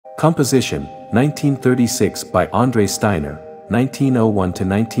Composition, 1936 by André Steiner, 1901 to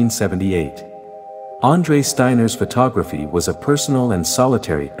 1978. André Steiner's photography was a personal and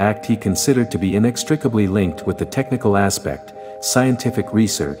solitary act he considered to be inextricably linked with the technical aspect, scientific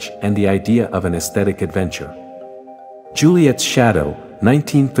research, and the idea of an aesthetic adventure. Juliet's Shadow,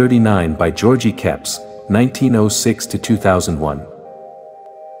 1939 by Georgy Kepes, 1906 to 2001.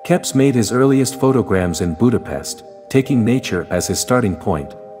 Kepes made his earliest photograms in Budapest, taking nature as his starting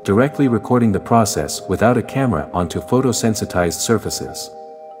point, directly recording the process without a camera onto photosensitized surfaces.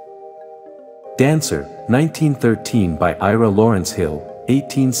 Dancer, 1913 by Ira Lawrence Hill,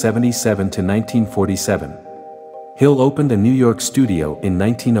 1877 to 1947. Hill opened a New York studio in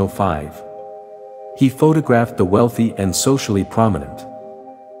 1905. He photographed the wealthy and socially prominent.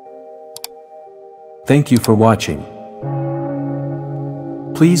 Thank you for watching.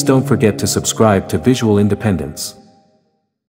 Please don't forget to subscribe to Visual Independence.